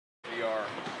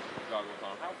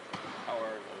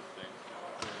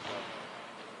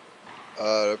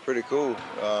They're pretty cool.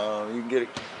 You can get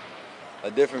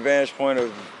a different vantage point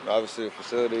of obviously the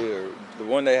facility. Or the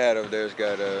one they had over there's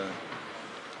got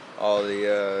all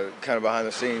the kind of behind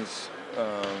the scenes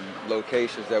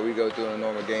locations that we go through on a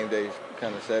normal game day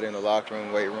kind of setting, the locker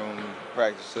room, weight room,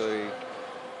 practice facility,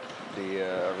 the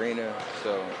arena.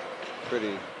 So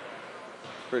pretty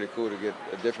pretty cool to get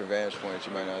a different vantage point that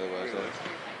you might not otherwise have.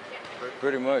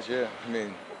 Pretty much, yeah. I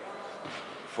mean,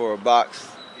 for a box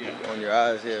on your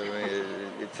eyes, yeah. I mean,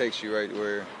 it takes you right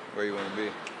where you want to be.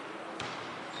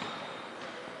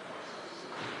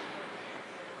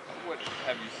 What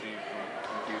have you seen from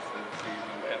Houston this season?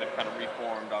 And they've kind of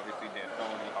reformed, obviously,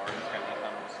 D'Antoni, Harden's kind of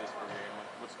done an assist per game.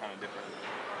 What's kind of different?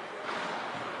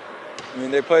 I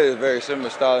mean, they play a very similar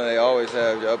style, and they always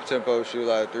have up tempo, shoot a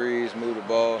lot of threes, move the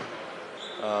ball.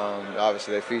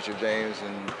 Obviously, they feature James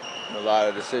in a lot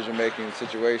of decision-making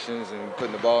situations and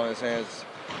putting the ball in his hands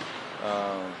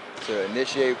to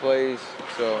initiate plays.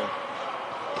 So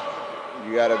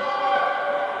you got to,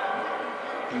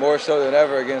 more so than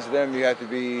ever against them, you have to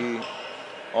be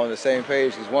on the same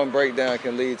page, because one breakdown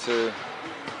can lead to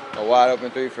a wide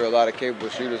open three for a lot of capable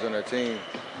shooters on their team,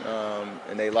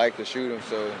 and they like to shoot them.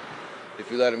 So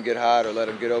if you let them get hot or let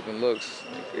them get open looks,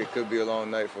 it could be a long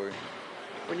night for you.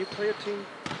 When you play a team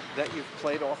that you've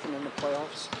played often in the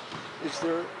playoffs, is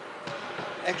there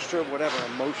extra whatever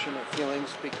emotion or feelings,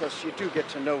 because you do get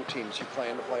to know teams you play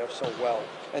in the playoffs so well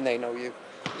and they know you?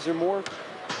 Is there more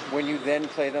when you then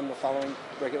play them the following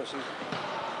regular season?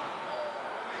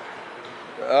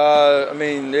 I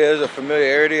mean, there's a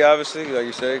familiarity, obviously, like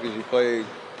you said, because you play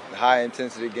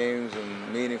high-intensity games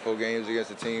and meaningful games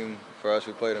against a team. For us,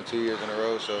 we played them 2 years in a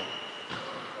row, so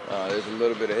there's a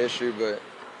little bit of history, but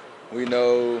we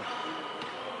know,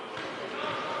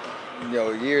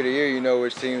 year to year, you know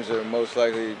which teams are most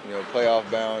likely, playoff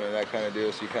bound and that kind of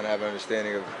deal, so you kind of have an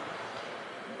understanding of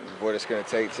what it's going to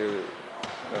take to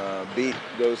beat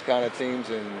those kind of teams,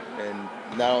 and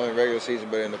not only in regular season,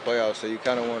 but in the playoffs. So you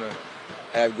kind of want to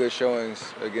have good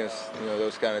showings against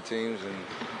those kind of teams, and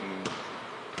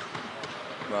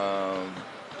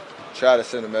try to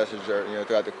send a message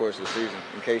throughout the course of the season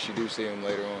in case you do see them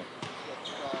later on.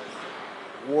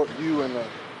 Ward, you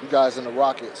guys in the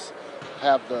Rockets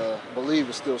have believe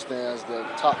it still stands, the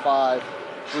top 5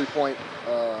 3-point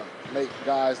make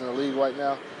guys in the league right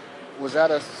now. Was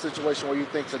that a situation where you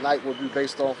think tonight would be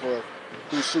based off of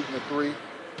who's shooting the 3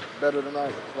 better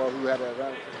tonight, or who had that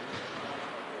advantage?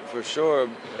 For sure.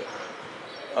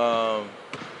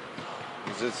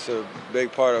 It's a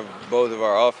big part of both of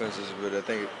our offenses, but I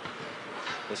think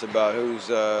it's about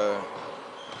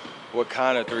what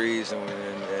kind of threes, and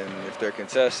if they're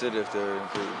contested, if the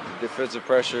defensive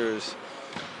pressure is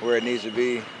where it needs to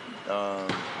be.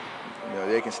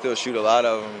 They can still shoot a lot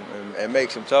of them and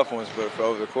make some tough ones, but for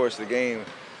over the course of the game,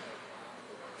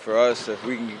 for us, if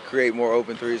we can create more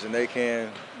open threes than they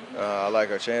can, I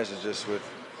like our chances just with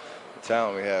the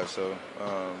talent we have. So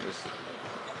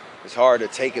it's hard to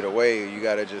take it away. You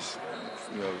got to just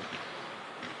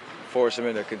force them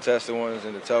into contested ones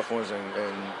and the tough ones,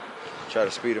 and try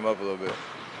to speed them up a little bit.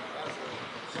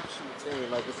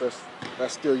 Team, like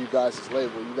that's still you guys'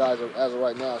 label. You guys are, as of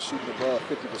right now, shooting above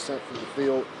 50% from the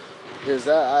field. Is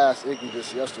that, I asked Iggy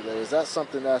this yesterday, is that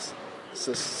something that's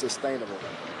sustainable?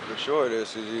 For sure it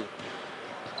is.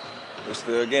 It's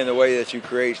again the way that you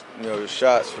create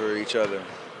shots for each other,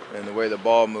 and the way the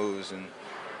ball moves, and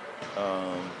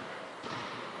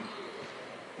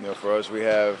for us, we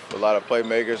have a lot of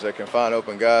playmakers that can find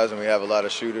open guys, and we have a lot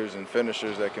of shooters and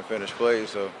finishers that can finish plays.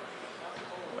 So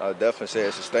I would definitely say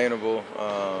it's sustainable.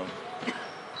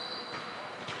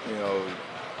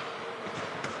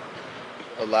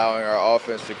 Allowing our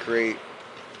offense to create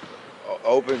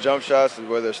open jump shots,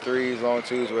 whether it's threes, long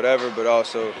twos, whatever, but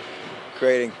also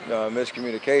creating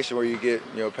miscommunication where you get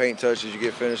paint touches, you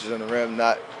get finishes on the rim,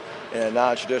 not in a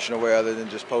non-traditional way other than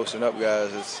just posting up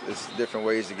guys. It's different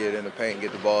ways to get in the paint,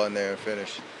 get the ball in there and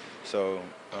finish. So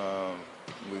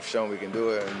we've shown we can do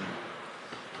it, and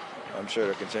I'm sure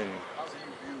they'll continue.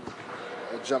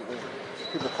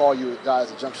 People call you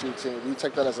guys a jump shooting team. Do you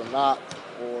take that as a knock,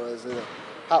 or is it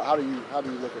how do you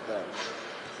look at that?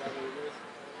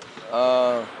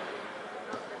 I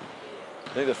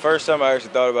think the first time I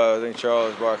actually thought about it, I think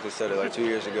Charles Barkley said it like 2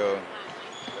 years ago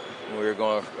when we were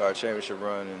going for our championship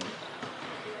run, and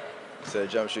said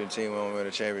jump shooting team won't win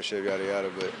a championship, yada yada.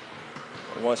 But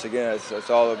once again, it's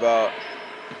all about,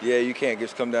 you can't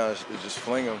just come down and just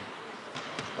fling them.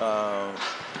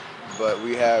 But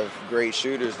we have great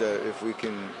shooters that if we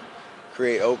can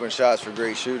create open shots for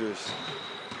great shooters,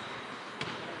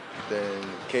 then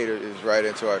cater is right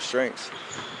into our strengths.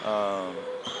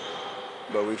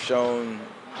 But we've shown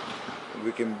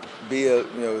we can be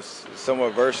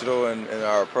somewhat versatile in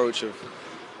our approach of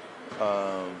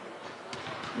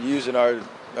using our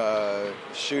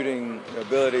shooting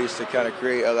abilities to kind of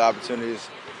create other opportunities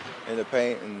in the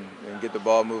paint and get the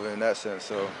ball moving in that sense.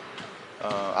 So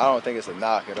I don't think it's a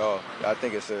knock at all. I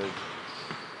think it's a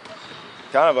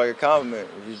kind of like a compliment.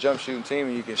 If you jump shooting team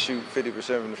and you can shoot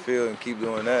 50% from the field and keep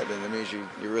doing that, then it means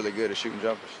you're really good at shooting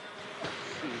jumpers.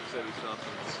 You said you saw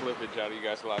some slippage out of you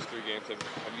guys the last 3 games. Have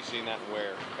you seen that, and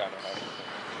where? Kind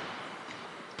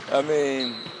of. I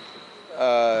mean,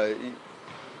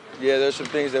 yeah, there's some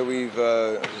things that we've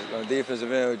on the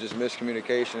defensive end, with just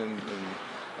miscommunication and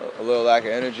a little lack of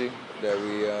energy that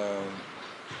we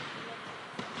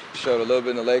showed a little bit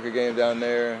in the Laker game down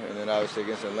there, and then obviously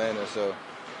against Atlanta,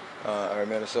 or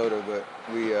Minnesota. But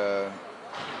we're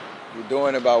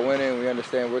doing it about winning. We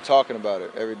understand we're talking about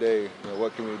it every day.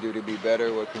 What can we do to be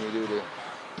better? What can we do to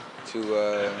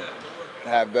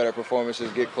have better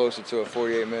performances, get closer to a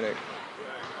 48-minute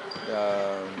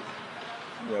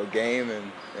game,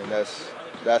 and that's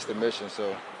the mission.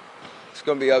 So it's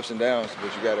going to be ups and downs,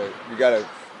 but you gotta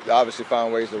obviously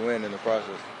find ways to win in the process.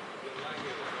 Is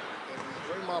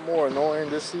Draymond more annoying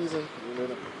this season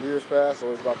than years past,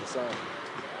 or is about the same?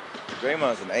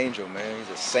 Draymond's an angel, man. He's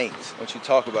a saint. Don't you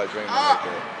talk about Draymond like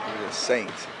that. He's a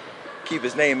saint. Keep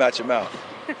his name out your mouth.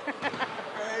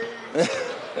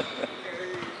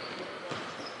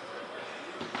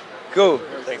 Cool.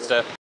 Thanks, Steph.